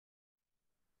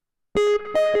The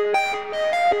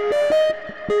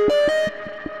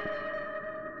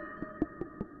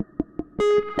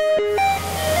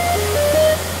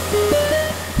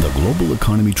global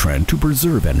economy trend to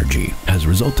preserve energy has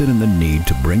resulted in the need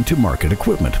to bring to market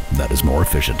equipment that is more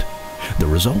efficient. The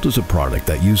result is a product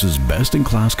that uses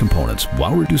best-in-class components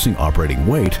while reducing operating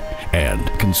weight and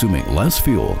consuming less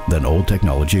fuel than old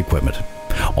technology equipment.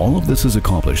 All of this is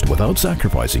accomplished without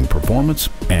sacrificing performance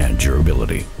and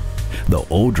durability. The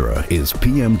Odra is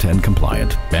PM10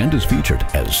 compliant and is featured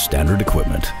as standard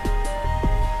equipment.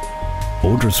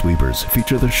 Odra sweepers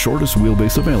feature the shortest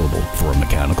wheelbase available for a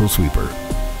mechanical sweeper.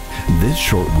 This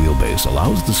short wheelbase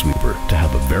allows the sweeper to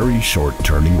have a very short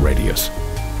turning radius.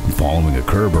 Following a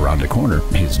curve around a corner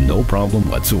is no problem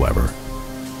whatsoever.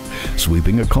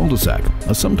 Sweeping a cul-de-sac,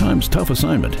 a sometimes tough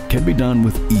assignment, can be done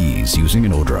with ease using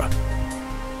an Odra.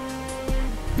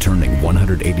 Turning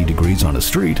 180 degrees on a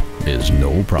street is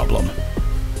no problem.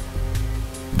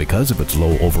 Because of its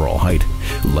low overall height,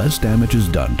 less damage is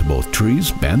done to both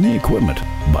trees and the equipment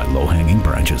by low-hanging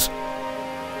branches.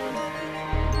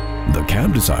 The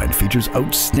cab design features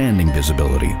outstanding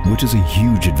visibility, which is a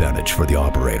huge advantage for the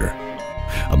operator.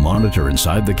 A monitor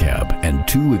inside the cab and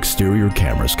 2 exterior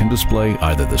cameras can display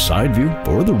either the side view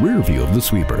or the rear view of the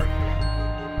sweeper.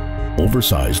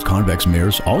 Oversized convex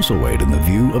mirrors also aid in the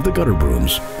view of the gutter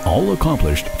brooms, all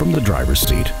accomplished from the driver's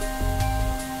seat.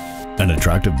 An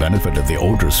attractive benefit of the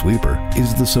Odra sweeper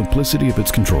is the simplicity of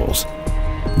its controls.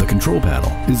 The control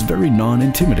panel is very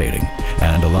non-intimidating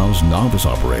and allows novice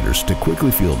operators to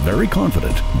quickly feel very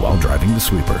confident while driving the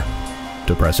sweeper.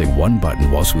 Depressing one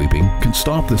button while sweeping can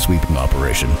stop the sweeping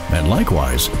operation, and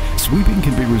likewise, sweeping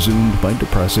can be resumed by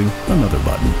depressing another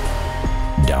button.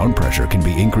 Down pressure can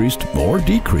be increased or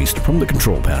decreased from the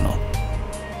control panel.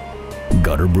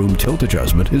 Gutter broom tilt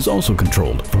adjustment is also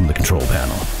controlled from the control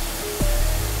panel.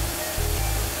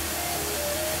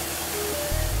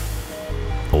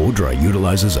 Odra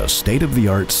utilizes a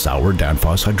state-of-the-art Sauer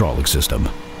Danfoss hydraulic system.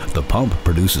 The pump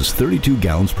produces 32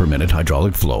 gallons per minute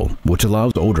hydraulic flow, which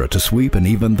allows Odra to sweep in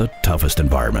even the toughest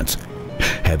environments.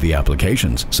 Heavy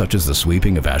applications, such as the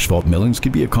sweeping of asphalt millings,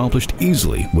 can be accomplished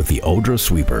easily with the Odra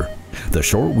sweeper. The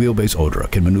short wheelbase Odra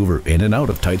can maneuver in and out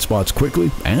of tight spots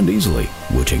quickly and easily,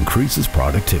 which increases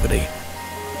productivity.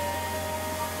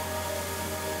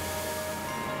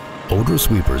 Odra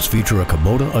sweepers feature a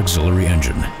Kubota auxiliary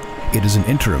engine. It is an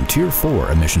interim Tier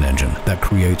 4 emission engine that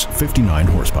creates 59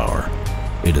 horsepower.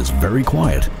 It is very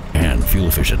quiet and fuel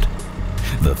efficient.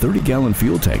 The 30-gallon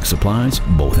fuel tank supplies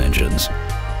both engines.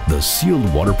 The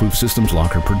sealed waterproof systems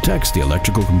locker protects the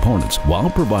electrical components while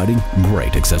providing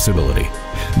great accessibility.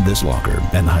 This locker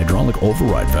and the hydraulic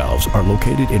override valves are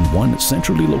located in one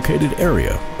centrally located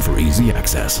area for easy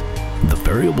access. The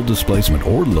variable displacement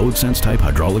or load sense type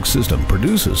hydraulic system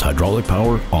produces hydraulic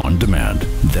power on demand,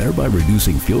 thereby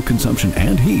reducing fuel consumption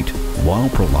and heat while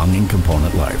prolonging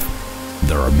component life.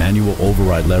 There are manual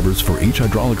override levers for each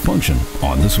hydraulic function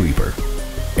on the sweeper.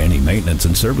 Any maintenance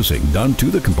and servicing done to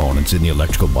the components in the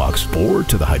electrical box or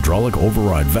to the hydraulic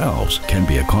override valves can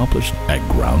be accomplished at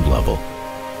ground level.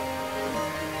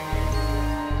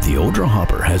 The Odra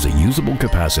hopper has a usable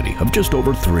capacity of just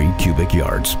over 3 cubic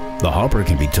yards. The hopper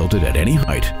can be tilted at any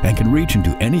height and can reach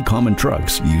into any common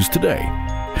trucks used today.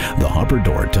 The hopper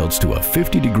door tilts to a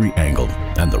 50-degree angle,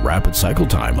 and the rapid cycle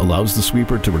time allows the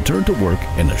sweeper to return to work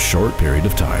in a short period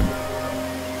of time.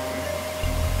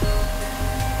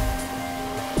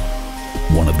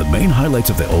 One of the main highlights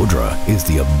of the Odra is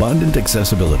the abundant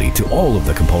accessibility to all of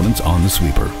the components on the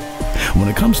sweeper. When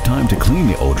it comes time to clean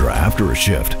the Odra after a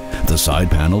shift, the side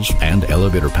panels and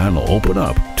elevator panel open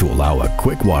up to allow a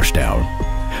quick wash down.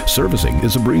 Servicing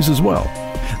is a breeze as well.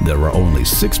 There are only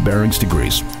 6 bearings to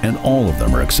grease, and all of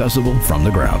them are accessible from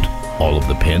the ground. All of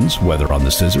the pins, whether on the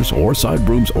scissors or side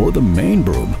brooms or the main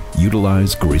broom,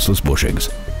 utilize greaseless bushings.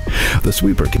 The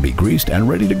sweeper can be greased and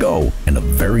ready to go in a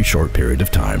very short period of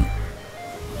time.